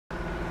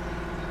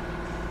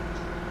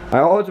I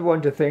also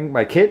want to thank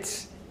my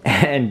kids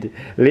and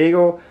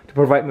Lego to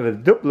provide me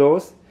with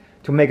Duplos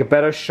to make a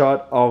better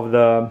shot of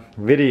the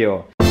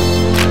video.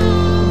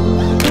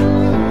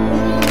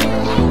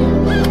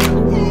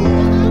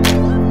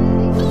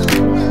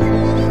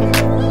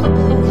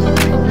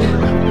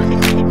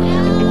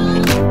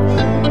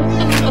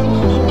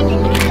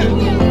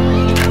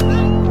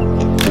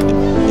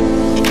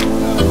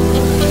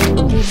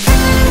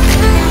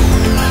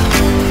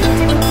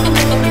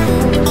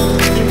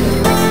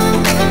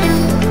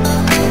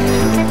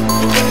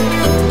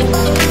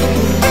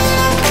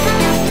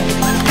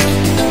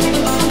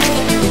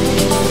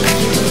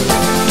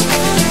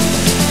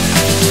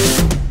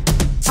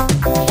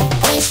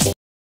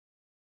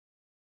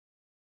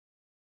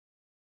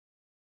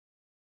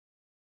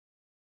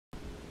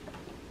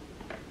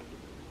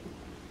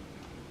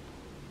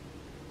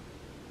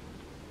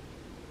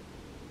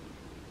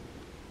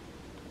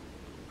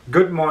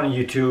 Good morning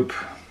YouTube.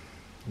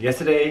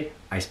 Yesterday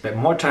I spent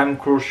more time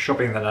grocery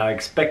shopping than I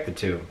expected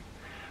to.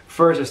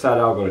 First I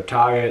started out to go to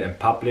Target and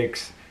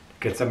Publix to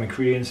get some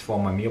ingredients for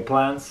my meal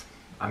plans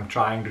I'm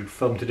trying to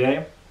film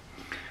today.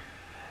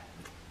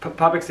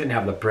 Publix didn't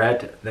have the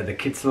bread that the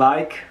kids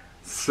like,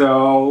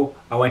 so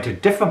I went to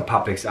different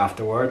Publix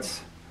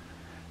afterwards.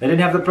 They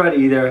didn't have the bread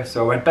either,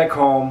 so I went back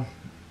home.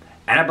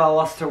 Annabelle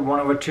lost one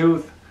of her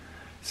tooth,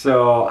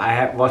 so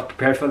I was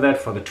prepared for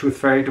that, for the tooth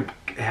fairy to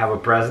have a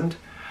present.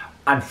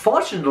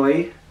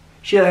 Unfortunately,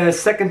 her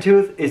second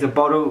tooth is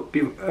about to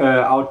be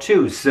out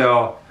too,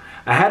 so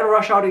I had to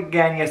rush out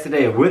again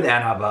yesterday with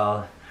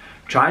Annabelle,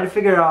 trying to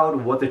figure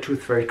out what the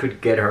tooth fairy could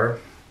get her.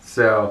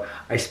 So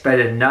I spent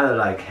another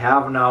like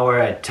half an hour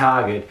at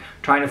Target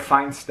trying to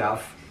find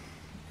stuff,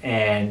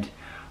 and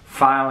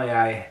finally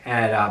I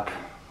ended up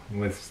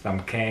with some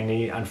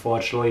candy,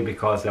 unfortunately,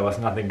 because there was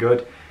nothing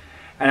good,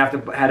 and I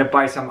had to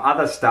buy some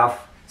other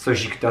stuff so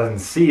she doesn't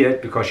see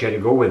it, because she had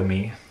to go with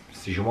me.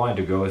 She wanted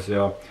to go,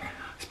 so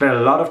I spent a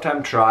lot of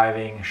time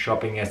driving,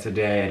 shopping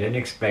yesterday. I didn't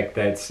expect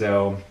that,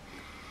 so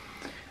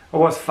it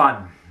was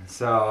fun.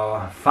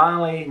 So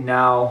finally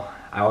now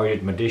I already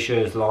did my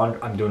dishes,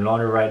 I'm doing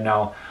laundry right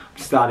now. I'm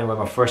starting with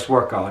my first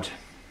workout.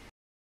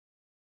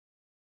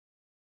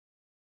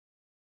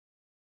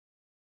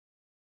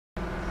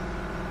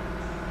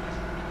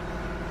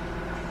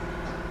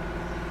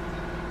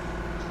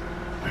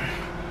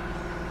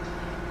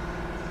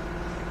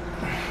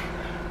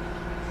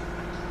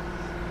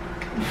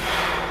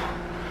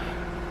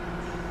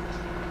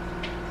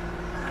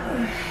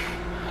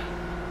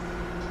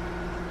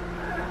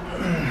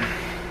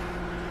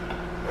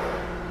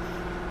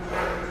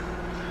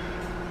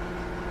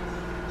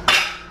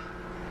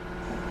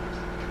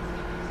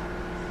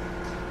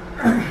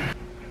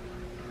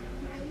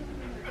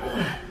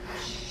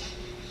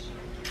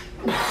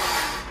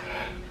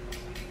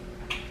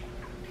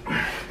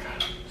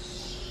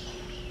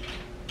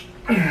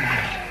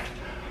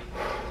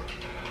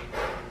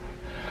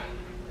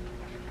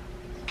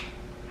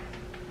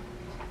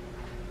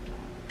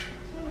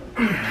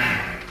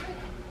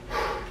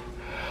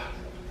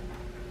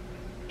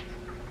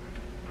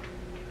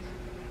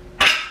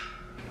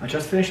 I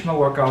just finished my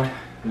workout,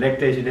 leg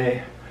day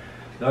today.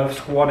 A lot of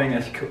squatting,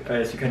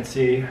 as you can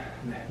see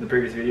in the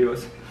previous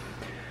videos.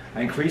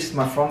 I increased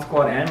my front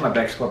squat and my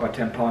back squat by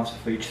 10 pounds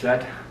for each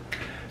set.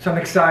 So I'm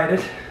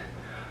excited.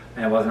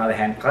 And it was another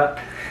hand clap.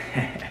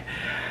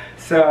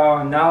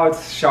 So now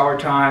it's shower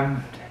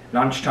time,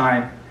 lunch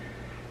time,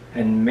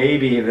 and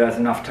maybe if there's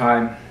enough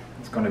time,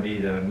 it's going to be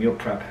the meal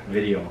prep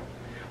video,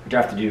 which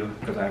I have to do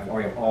because I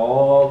already have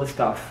all the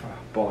stuff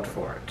bought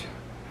for it.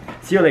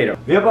 See you later.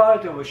 We're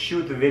about to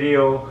shoot the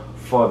video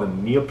for the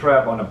meal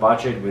prep on a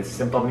budget with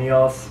simple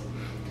meals.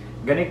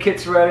 I'm getting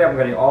kids ready, I'm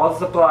getting all the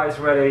supplies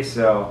ready,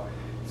 so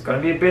it's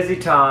going to be a busy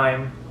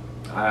time.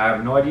 I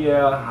have no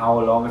idea how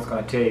long it's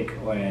going to take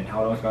and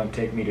how long it's going to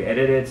take me to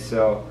edit it,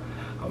 so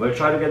I will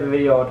try to get the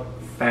video out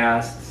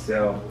fast.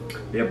 So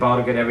we're about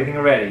to get everything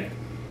ready.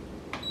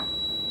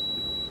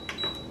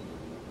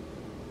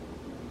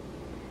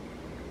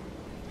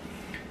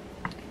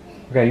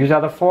 Okay, use the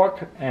other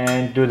fork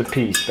and do the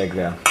piece back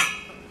there.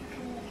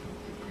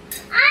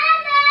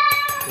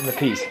 In the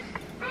piece.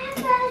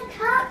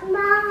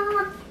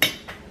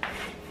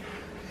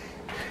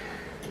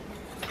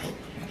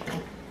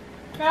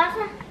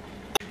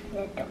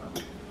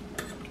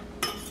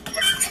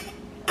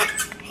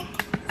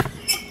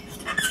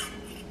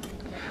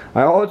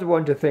 I also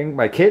want to thank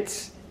my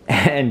kids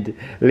and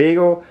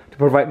Lego to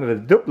provide me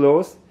with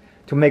Duplos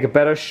to make a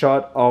better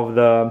shot of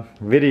the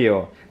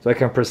video, so I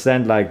can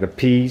present like the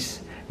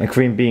peas and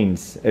green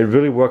beans. It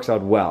really works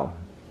out well.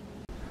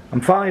 I'm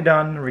finally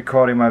done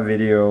recording my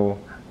video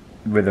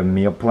with the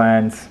meal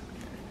plans.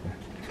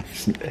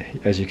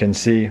 As you can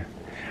see,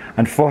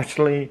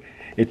 unfortunately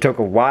it took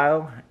a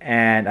while,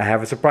 and I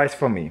have a surprise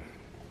for me.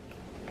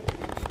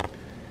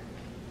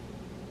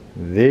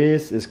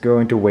 This is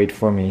going to wait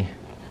for me.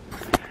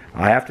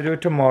 I have to do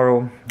it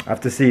tomorrow. I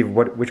have to see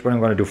which one I'm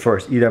going to do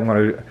first. Either I'm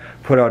going to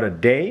put out a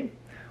day,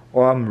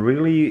 or I'm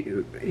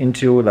really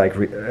into like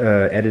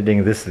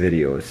editing this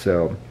video.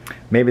 So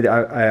maybe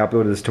I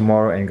upload this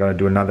tomorrow and gonna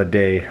do another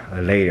day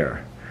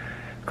later,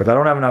 because I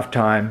don't have enough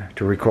time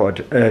to record,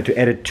 to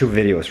edit 2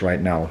 videos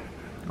right now.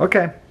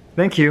 Okay,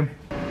 thank you.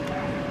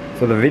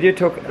 So the video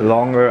took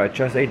longer. I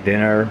just ate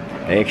dinner.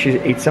 I actually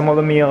ate some of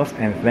the meals,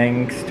 and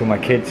thanks to my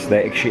kids,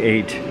 they actually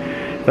ate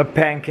the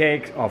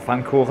pancakes or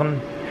Pfannkuchen.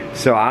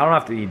 So I don't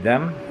have to eat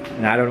them,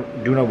 and I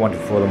do not want to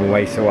throw them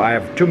away. So I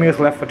have 2 meals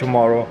left for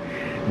tomorrow.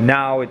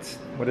 Now it's,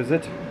 what is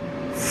it?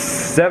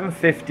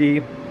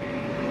 7:50.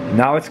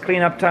 Now it's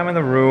cleanup time in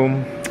the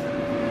room.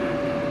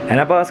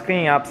 Annabella's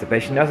cleaning up.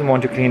 Sebastian doesn't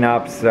want to clean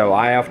up, so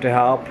I have to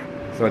help.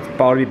 So it's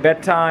probably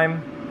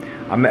bedtime.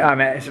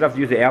 I should have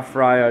used the air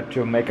fryer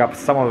to make up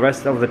some of the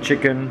rest of the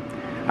chicken.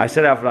 I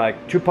still have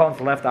like 2 pounds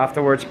left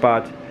afterwards,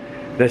 but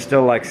they're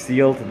still like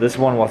sealed. This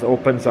one was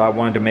open, so I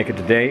wanted to make it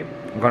today.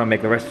 I'm gonna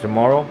make the rest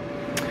tomorrow.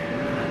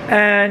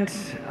 And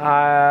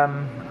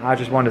I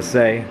just want to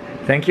say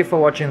thank you for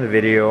watching the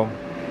video.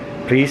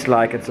 Please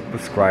like and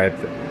subscribe.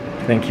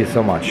 Thank you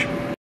so much.